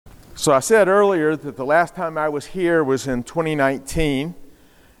So I said earlier that the last time I was here was in 2019,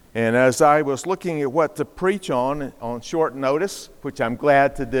 and as I was looking at what to preach on short notice, which I'm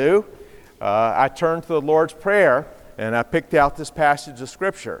glad to do, I turned to the Lord's Prayer and I picked out this passage of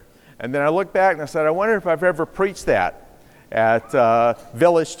Scripture. And then I looked back and I said, I wonder if I've ever preached that at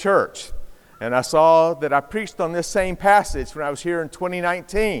Village Church. And I saw that I preached on this same passage when I was here in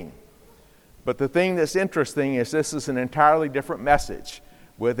 2019. But the thing that's interesting is this is an entirely different message,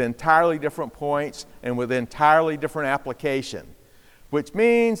 with entirely different points and with entirely different application, which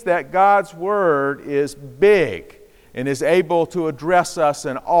means that God's Word is big and is able to address us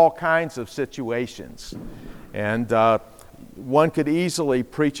in all kinds of situations. And one could easily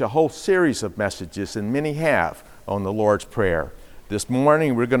preach a whole series of messages, and many have, on the Lord's Prayer. This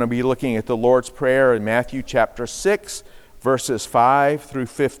morning we're going to be looking at the Lord's Prayer in Matthew chapter 6, verses 5 through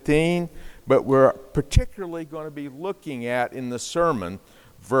 15, but we're particularly going to be looking at in the sermon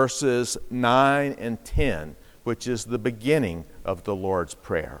verses 9 and 10, which is the beginning of the Lord's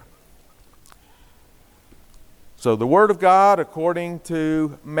Prayer. So the Word of God according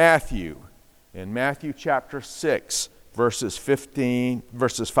to Matthew, in Matthew chapter 6, verses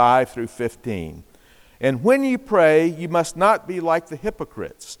 5 through 15. And when you pray, you must not be like the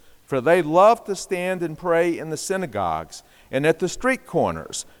hypocrites, for they love to stand and pray in the synagogues and at the street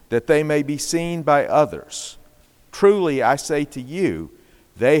corners, that they may be seen by others. Truly, I say to you,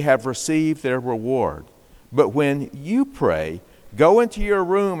 they have received their reward. But when you pray, go into your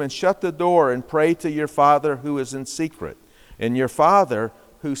room and shut the door and pray to your Father who is in secret. And your Father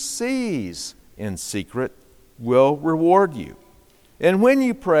who sees in secret will reward you. And when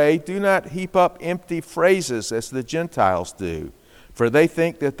you pray, do not heap up empty phrases as the Gentiles do, for they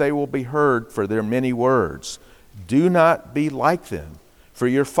think that they will be heard for their many words. Do not be like them, for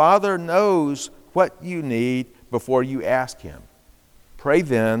your Father knows what you need before you ask Him. Pray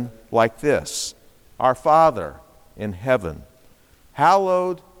then like this: Our Father in heaven,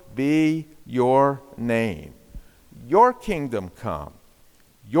 hallowed be your name. Your kingdom come.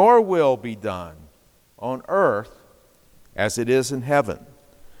 Your will be done on earth as it is in heaven.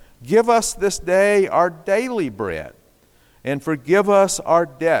 Give us this day our daily bread, and forgive us our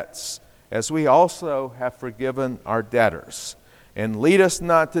debts, as we also have forgiven our debtors. And lead us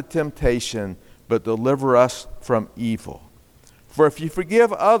not to temptation, but deliver us from evil. For if you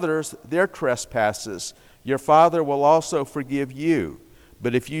forgive others their trespasses, your Father will also forgive you.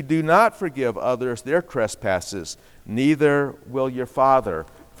 But if you do not forgive others their trespasses, neither will your Father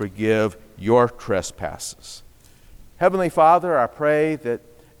forgive your trespasses. Heavenly Father, I pray that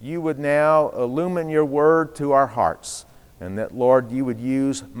you would now illumine your word to our hearts, and that, Lord, you would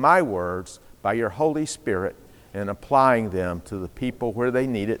use my words by your Holy Spirit in applying them to the people where they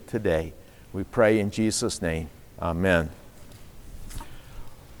need it today. We pray in Jesus' name. Amen.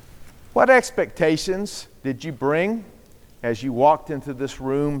 What expectations did you bring as you walked into this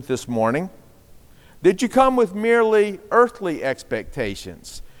room this morning? Did you come with merely earthly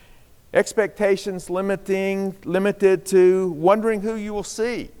expectations? Expectations limited to wondering who you will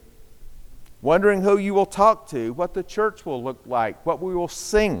see, wondering who you will talk to, what the church will look like, what we will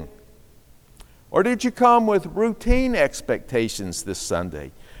sing? Or did you come with routine expectations this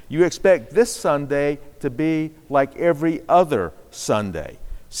Sunday? You expect this Sunday to be like every other Sunday,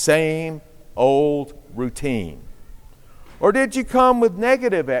 same old routine. Or did you come with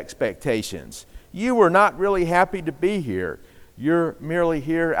negative expectations? You were not really happy to be here. You're merely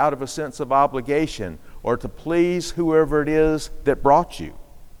here out of a sense of obligation or to please whoever it is that brought you.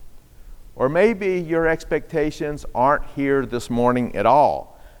 Or maybe your expectations aren't here this morning at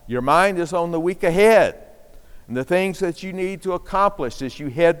all. Your mind is on the week ahead and the things that you need to accomplish as you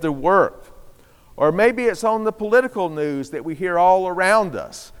head to work. Or maybe it's on the political news that we hear all around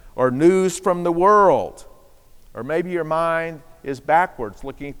us, or news from the world. Or maybe your mind is backwards,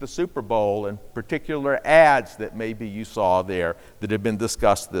 looking at the Super Bowl and particular ads that maybe you saw there that have been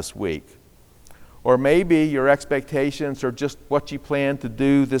discussed this week. Or maybe your expectations are just what you plan to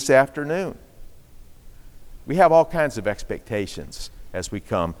do this afternoon. We have all kinds of expectations as we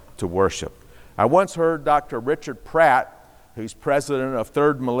come to worship. I once heard Dr. Richard Pratt, who's president of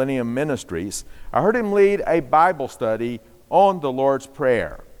Third Millennium Ministries, I heard him lead a Bible study on the Lord's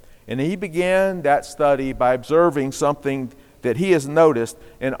Prayer. And he began that study by observing something that he has noticed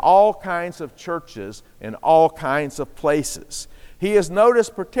in all kinds of churches, in all kinds of places. He has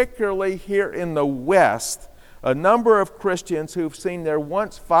noticed, particularly here in the West, a number of Christians who've seen their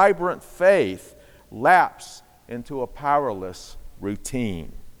once vibrant faith lapse into a powerless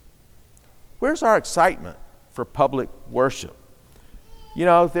routine. Where's our excitement for public worship? You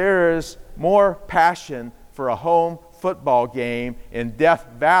know, there is more passion for a home football game in Death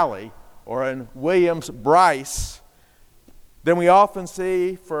Valley or in Williams-Brice than we often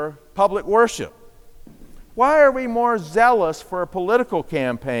see for public worship? Why are we more zealous for a political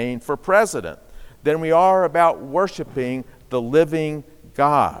campaign for president than we are about worshiping the living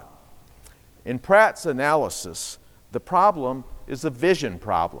God? In Pratt's analysis, the problem is a vision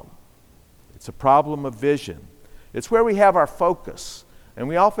problem. It's a problem of vision. It's where we have our focus, and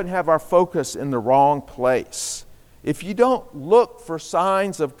we often have our focus in the wrong place. If you don't look for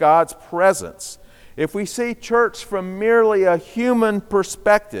signs of God's presence, if we see church from merely a human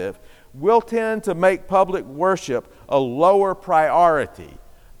perspective, we'll tend to make public worship a lower priority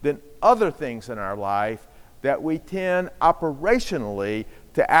than other things in our life that we tend operationally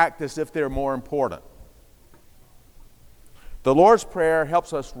to act as if they're more important. The Lord's Prayer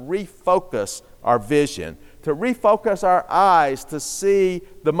helps us refocus our vision, to refocus our eyes to see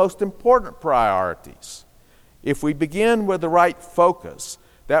the most important priorities. If we begin with the right focus,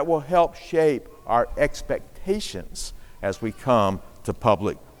 that will help shape our expectations as we come to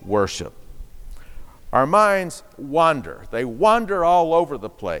public worship. Our minds wander. They wander all over the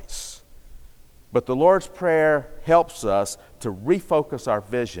place. But the Lord's Prayer helps us to refocus our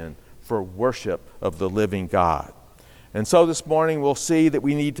vision for worship of the living God. And so this morning we'll see that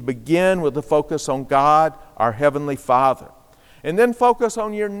we need to begin with the focus on God, our Heavenly Father. And then focus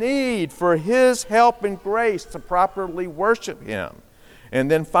on your need for His help and grace to properly worship Him.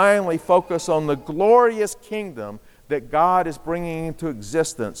 And then finally focus on the glorious kingdom that God is bringing into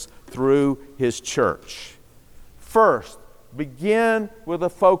existence through His church. First, begin with a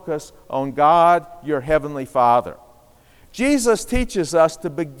focus on God, your Heavenly Father. Jesus teaches us to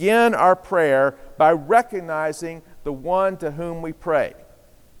begin our prayer by recognizing the one to whom we pray.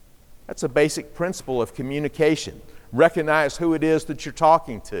 That's a basic principle of communication. Recognize who it is that you're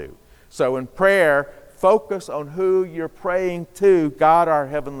talking to. So in prayer, focus on who you're praying to, God our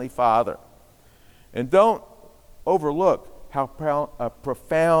Heavenly Father. And don't overlook how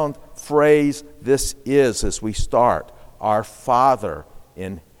profound phrase this is as we start. Our Father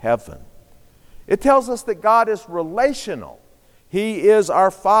in heaven. It tells us that God is relational. He is our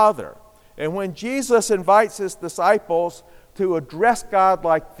Father. And when Jesus invites His disciples to address God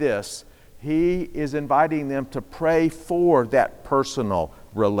like this, He is inviting them to pray for that personal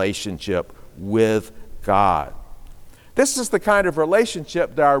relationship with God. This is the kind of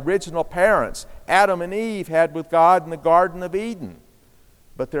relationship that our original parents, Adam and Eve, had with God in the Garden of Eden.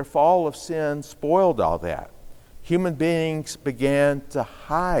 But their fall of sin spoiled all that. Human beings began to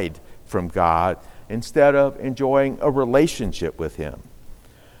hide from God instead of enjoying a relationship with Him.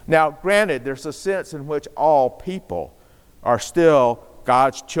 Now, granted, there's a sense in which all people are still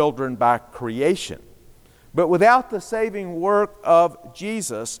God's children by creation. But without the saving work of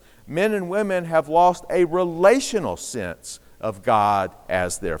Jesus, men and women have lost a relational sense of God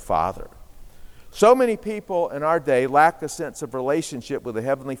as their Father. So many people in our day lack a sense of relationship with the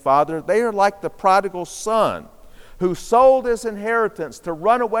Heavenly Father. They are like the prodigal son who sold his inheritance to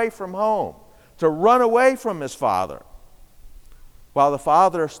run away from home, to run away from his father. While the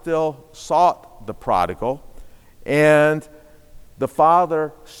father still sought the prodigal and the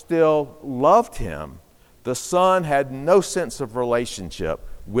father still loved him, the son had no sense of relationship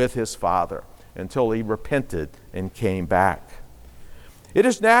with his father until he repented and came back. It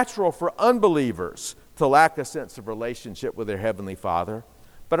is natural for unbelievers to lack a sense of relationship with their Heavenly Father,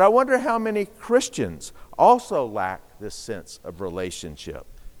 but I wonder how many Christians also lack this sense of relationship.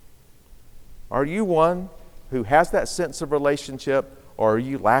 Are you one who has that sense of relationship, or are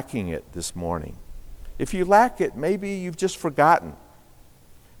you lacking it this morning? If you lack it, maybe you've just forgotten.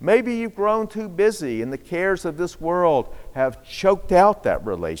 Maybe you've grown too busy and the cares of this world have choked out that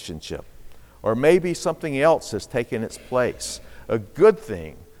relationship. Or maybe something else has taken its place. A good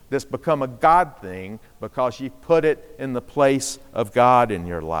thing that's become a God thing because you put it in the place of God in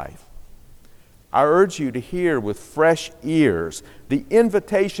your life. I urge you to hear with fresh ears the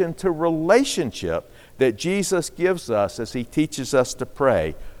invitation to relationship that Jesus gives us as He teaches us to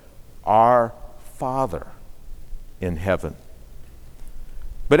pray, Our Father in heaven.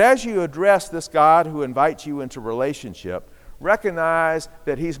 But as you address this God who invites you into relationship, recognize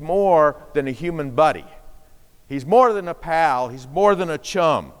that He's more than a human buddy. He's more than a pal. He's more than a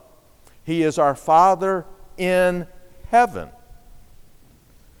chum. He is our Father in heaven.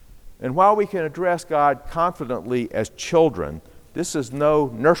 And while we can address God confidently as children, this is no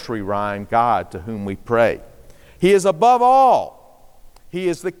nursery rhyme God to whom we pray. He is above all. He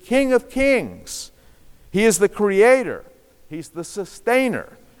is the King of kings. He is the Creator. He's the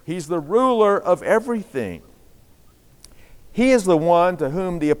Sustainer. He's the ruler of everything. He is the one to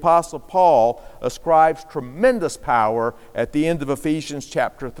whom the Apostle Paul ascribes tremendous power at the end of Ephesians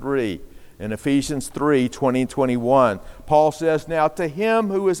chapter 3. In Ephesians 3, 20 and 21, Paul says, "Now to him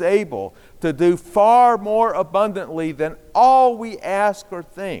who is able to do far more abundantly than all we ask or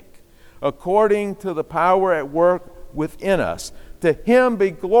think, according to the power at work within us, to him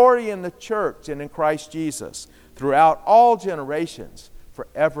be glory in the church and in Christ Jesus, throughout all generations,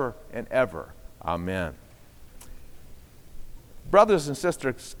 forever and ever. Amen." Brothers and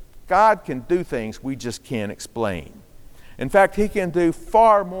sisters, God can do things we just can't explain. In fact, He can do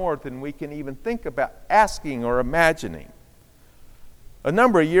far more than we can even think about asking or imagining. A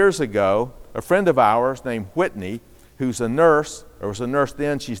number of years ago, a friend of ours named Whitney, who's a nurse, or was a nurse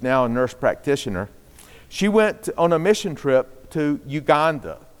then, she's now a nurse practitioner, she went on a mission trip to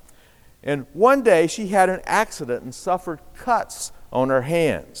Uganda. And one day she had an accident and suffered cuts on her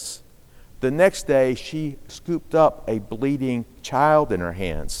hands. The next day she scooped up a bleeding child in her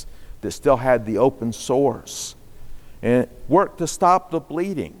hands that still had the open sores and worked to stop the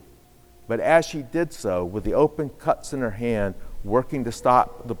bleeding. But as she did so, with the open cuts in her hand, working to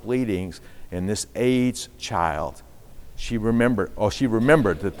stop the bleedings in this AIDS child, she remembered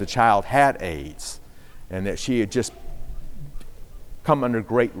that the child had AIDS and that she had just come under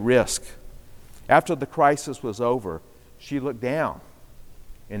great risk. After the crisis was over, she looked down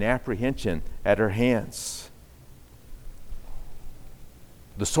in apprehension at her hands.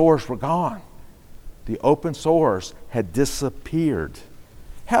 The sores were gone. The open sores had disappeared.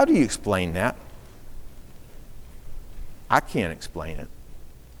 How do you explain that? I can't explain it.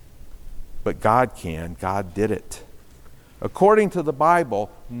 But God can. God did it. According to the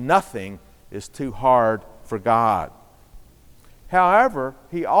Bible, nothing is too hard for God. However,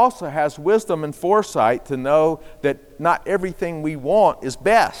 He also has wisdom and foresight to know that not everything we want is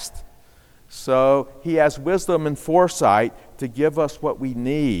best. So He has wisdom and foresight to give us what we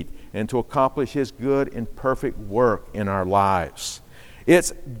need and to accomplish His good and perfect work in our lives.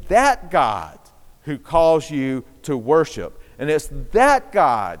 It's that God who calls you to worship, and it's that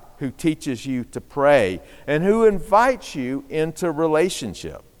God who teaches you to pray and who invites you into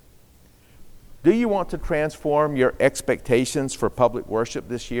relationship. Do you want to transform your expectations for public worship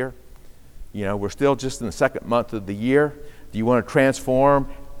this year? You know, we're still just in the second month of the year. Do you want to transform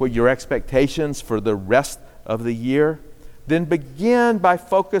your expectations for the rest of the year? Then begin by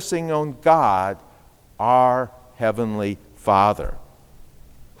focusing on God, our Heavenly Father.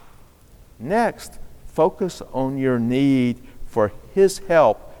 Next, focus on your need for His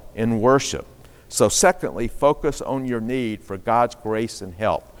help in worship. So secondly, focus on your need for God's grace and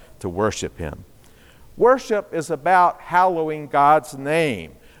help to worship Him. Worship is about hallowing God's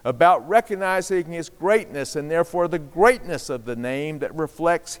name, about recognizing His greatness and therefore the greatness of the name that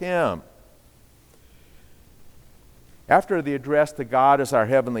reflects Him. After the address to God as our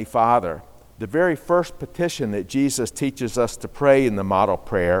Heavenly Father, the very first petition that Jesus teaches us to pray in the model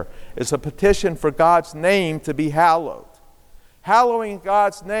prayer is a petition for God's name to be hallowed. Hallowing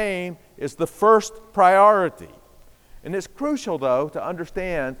God's name is the first priority. And it's crucial, though, to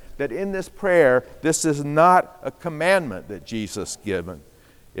understand that in this prayer, this is not a commandment that Jesus given.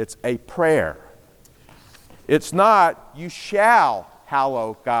 It's a prayer. It's not, you shall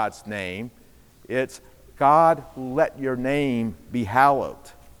hallow God's name. It's, God, let your name be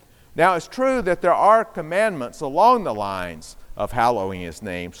hallowed. Now, it's true that there are commandments along the lines of hallowing His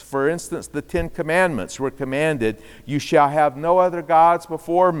names. For instance, the 10 Commandments were commanded, you shall have no other gods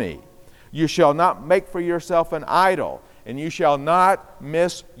before me. You shall not make for yourself an idol, and you shall not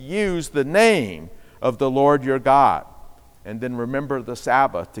misuse the name of the Lord your God. And then remember the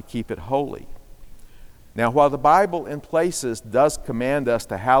Sabbath to keep it holy. Now, while the Bible in places does command us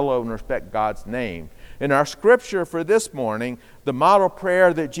to hallow and respect God's name, in our scripture for this morning, the model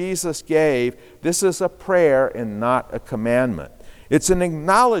prayer that Jesus gave, this is a prayer and not a commandment. It's an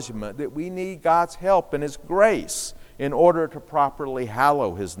acknowledgement that we need God's help and His grace in order to properly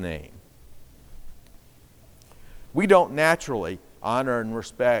hallow His name. We don't naturally honor and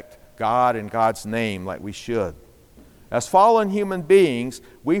respect God and God's name like we should. As fallen human beings,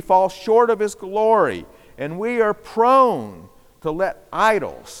 we fall short of His glory, and we are prone to let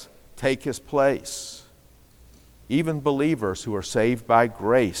idols take His place. Even believers who are saved by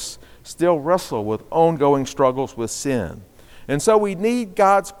grace still wrestle with ongoing struggles with sin. And so we need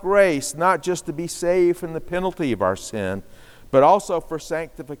God's grace not just to be saved from the penalty of our sin, but also for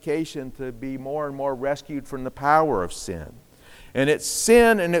sanctification to be more and more rescued from the power of sin. And it's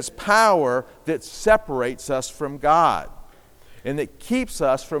sin and its power that separates us from God and that keeps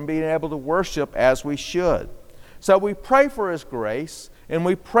us from being able to worship as we should. So we pray for His grace and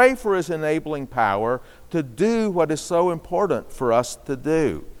we pray for His enabling power to do what is so important for us to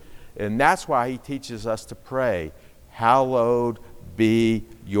do. And that's why He teaches us to pray, hallowed be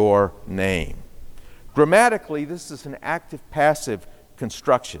your name. Grammatically, this is an active-passive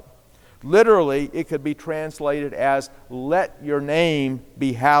construction. Literally, it could be translated as, let your name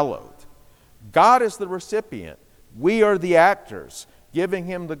be hallowed. God is the recipient. We are the actors, giving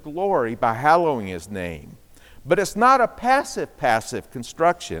Him the glory by hallowing His name. But it's not a passive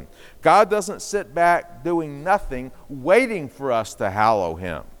construction. God doesn't sit back doing nothing, waiting for us to hallow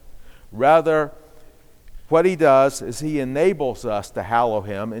Him. Rather, what He does is He enables us to hallow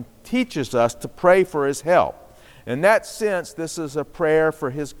Him and teaches us to pray for His help. In that sense, this is a prayer for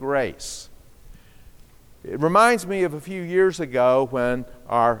His grace. It reminds me of a few years ago when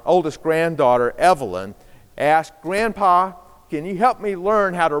our oldest granddaughter, Evelyn, asked, "Grandpa, can you help me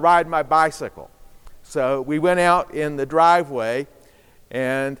learn how to ride my bicycle?" So we went out in the driveway,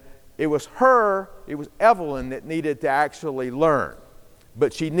 and it was Evelyn that needed to actually learn.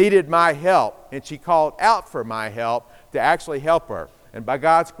 But she needed my help, and she called out for my help to actually help her. And by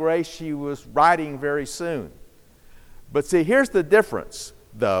God's grace, she was riding very soon. But see, here's the difference,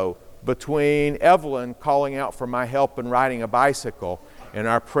 though, between Evelyn calling out for my help in riding a bicycle and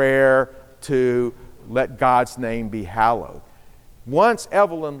our prayer to let God's name be hallowed. Once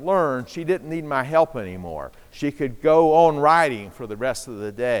Evelyn learned, she didn't need my help anymore. She could go on riding for the rest of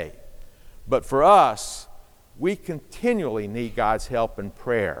the day. But for us, we continually need God's help in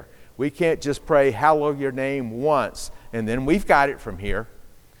prayer. We can't just pray, hallow your name once, and then we've got it from here.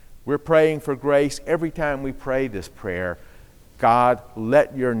 We're praying for grace every time we pray this prayer. God,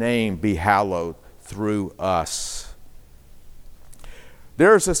 let your name be hallowed through us.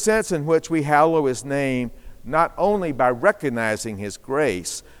 There is a sense in which we hallow His name not only by recognizing His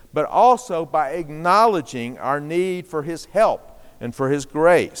grace, but also by acknowledging our need for His help and for His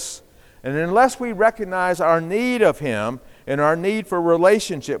grace. And unless we recognize our need of Him and our need for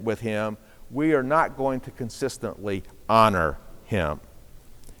relationship with Him, we are not going to consistently honor Him.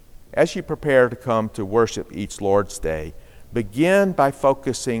 As you prepare to come to worship each Lord's Day, begin by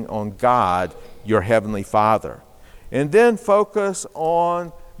focusing on God, your Heavenly Father. And then focus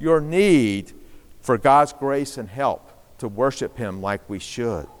on your need for God's grace and help to worship Him like we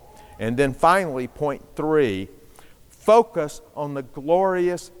should. And then finally, point 3, focus on the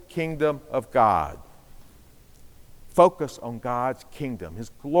glorious kingdom of God. Focus on God's kingdom, His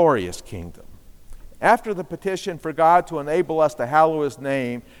glorious kingdom. After the petition for God to enable us to hallow His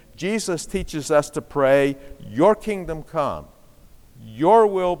name, Jesus teaches us to pray, your kingdom come, your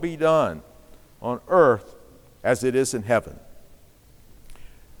will be done on earth as it is in heaven.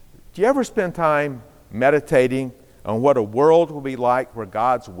 Do you ever spend time meditating on what a world will be like where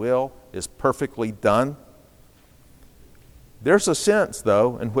God's will is perfectly done? There's a sense,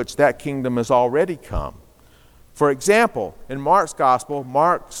 though, in which that kingdom has already come. For example, in Mark's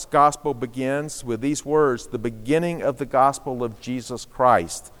gospel begins with these words, the beginning of the gospel of Jesus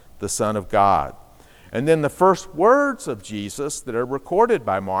Christ, the Son of God. And then the first words of Jesus that are recorded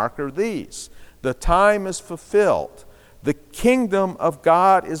by Mark are these: the time is fulfilled. The kingdom of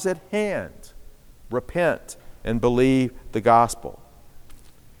God is at hand. Repent and believe the gospel.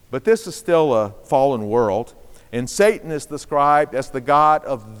 But this is still a fallen world, and Satan is described as the god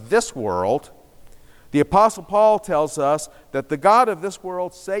of this world. The Apostle Paul tells us that the god of this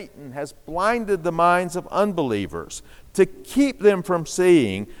world, Satan, has blinded the minds of unbelievers to keep them from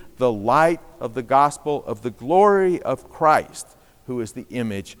seeing the light of the gospel of the glory of Christ, who is the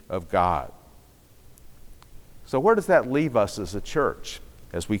image of God. So where does that leave us as a church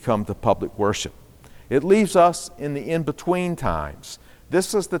as we come to public worship? It leaves us in the in-between times.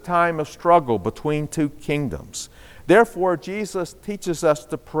 This is the time of struggle between two kingdoms. Therefore, Jesus teaches us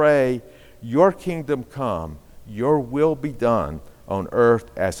to pray, your kingdom come, your will be done on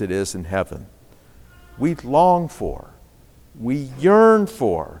earth as it is in heaven. We long for, we yearn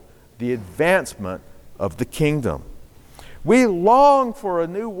for the advancement of the kingdom. We long for a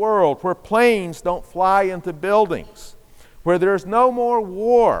new world where planes don't fly into buildings, where there's no more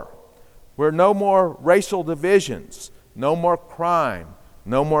war, where no more racial divisions, no more crime,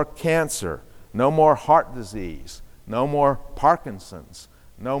 no more cancer, no more heart disease, no more Parkinson's,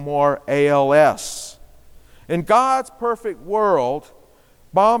 no more ALS. In God's perfect world,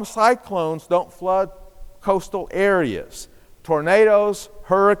 bomb cyclones don't flood coastal areas. Tornadoes,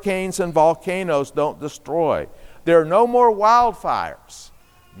 hurricanes, and volcanoes don't destroy. There are no more wildfires,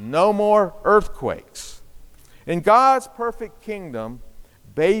 no more earthquakes. In God's perfect kingdom,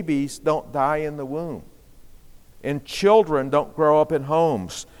 babies don't die in the womb, and children don't grow up in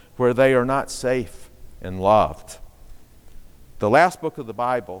homes where they are not safe and loved. The last book of the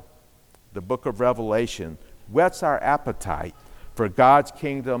Bible, the book of Revelation, whets our appetite for God's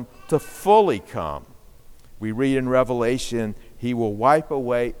kingdom to fully come. We read in Revelation, He will wipe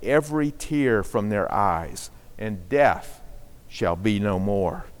away every tear from their eyes, and death shall be no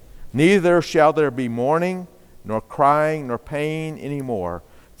more. Neither shall there be mourning, nor crying, nor pain any more,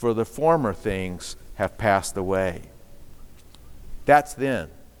 for the former things have passed away. That's then,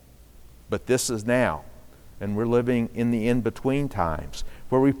 but this is now. And we're living in the in-between times,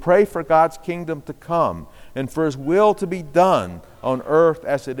 where we pray for God's kingdom to come and for His will to be done on earth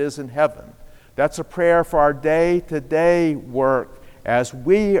as it is in heaven. That's a prayer for our day-to-day work as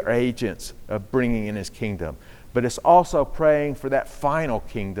we are agents of bringing in His kingdom. But it's also praying for that final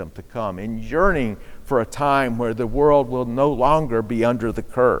kingdom to come and yearning for a time where the world will no longer be under the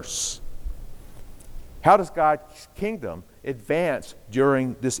curse. How does God's kingdom advance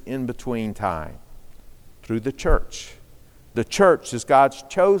during this in-between time? Through the church. The church is God's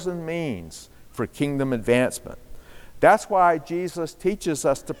chosen means for kingdom advancement. That's why Jesus teaches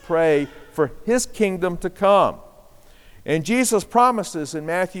us to pray for His kingdom to come. And Jesus promises in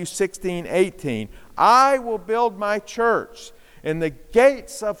Matthew 16:18, I will build my church, and the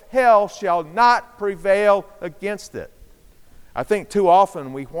gates of hell shall not prevail against it. I think too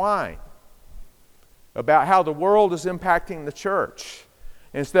often we whine about how the world is impacting the church,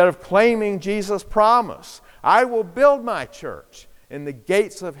 instead of claiming Jesus' promise, I will build my church, and the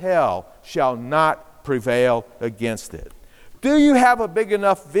gates of hell shall not prevail against it. Do you have a big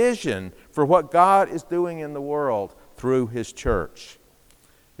enough vision for what God is doing in the world through His church?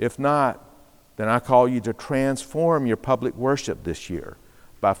 If not, then I call you to transform your public worship this year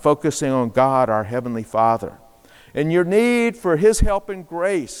by focusing on God, our Heavenly Father, and your need for His help and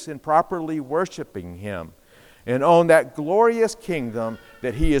grace in properly worshiping Him, and on that glorious kingdom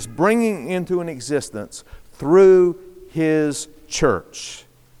that He is bringing into an existence through His church.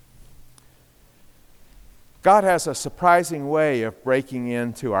 God has a surprising way of breaking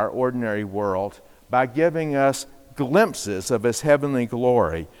into our ordinary world by giving us glimpses of His heavenly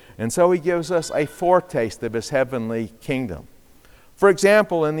glory. And so He gives us a foretaste of His heavenly kingdom. For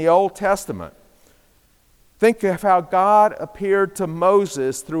example, in the Old Testament, think of how God appeared to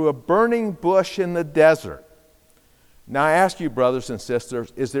Moses through a burning bush in the desert. Now I ask you, brothers and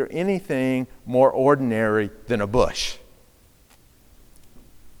sisters, is there anything more ordinary than a bush?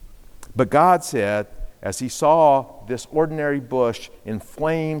 But God said, as He saw this ordinary bush in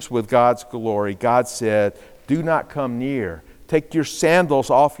flames with God's glory, God said, do not come near. Take your sandals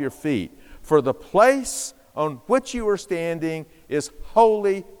off your feet, for the place on which you are standing is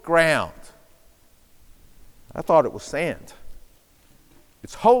holy ground. I thought it was sand.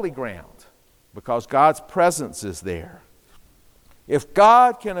 It's holy ground, because God's presence is there. If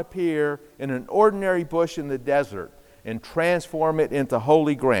God can appear in an ordinary bush in the desert and transform it into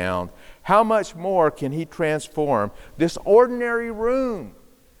holy ground, how much more can He transform this ordinary room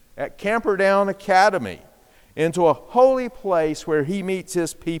at Camperdown Academy into a holy place where He meets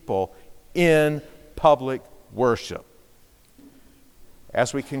His people in public worship?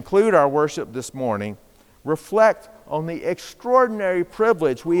 As we conclude our worship this morning, reflect on the extraordinary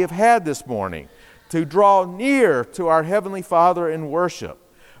privilege we have had this morning to draw near to our Heavenly Father in worship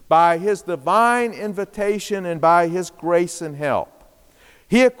by His divine invitation and by His grace and help.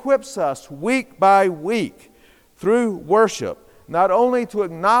 He equips us week by week through worship, not only to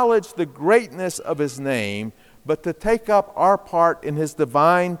acknowledge the greatness of His name, but to take up our part in His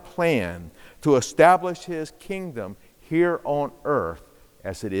divine plan to establish His kingdom here on earth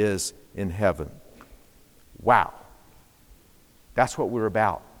as it is in heaven. Wow. That's what we're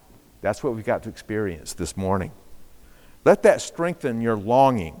about. That's what we've got to experience this morning. Let that strengthen your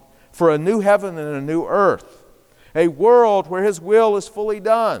longing for a new heaven and a new earth, a world where His will is fully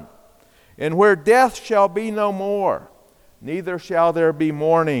done, and where death shall be no more. Neither shall there be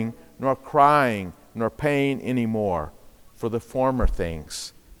mourning, nor crying, nor pain any more, for the former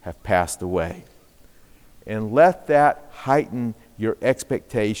things have passed away. And let that heighten your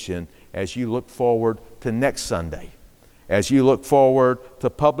expectation as you look forward to next Sunday, as you look forward to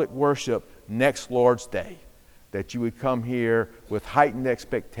public worship next Lord's Day, that you would come here with heightened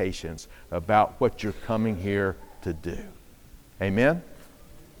expectations about what you're coming here to do. Amen?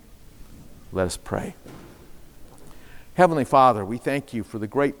 Let us pray. Heavenly Father, we thank You for the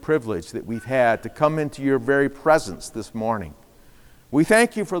great privilege that we've had to come into Your very presence this morning. We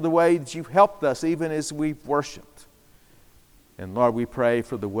thank You for the way that You've helped us even as we've worshiped. And Lord, we pray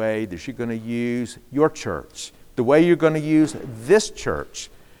for the way that You're going to use Your church, the way You're going to use this church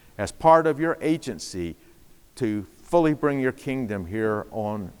as part of Your agency to fully bring Your kingdom here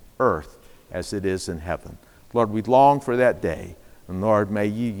on earth as it is in heaven. Lord, we long for that day. And Lord, may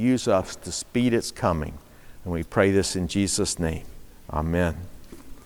you use us to speed its coming. And we pray this in Jesus' name. Amen.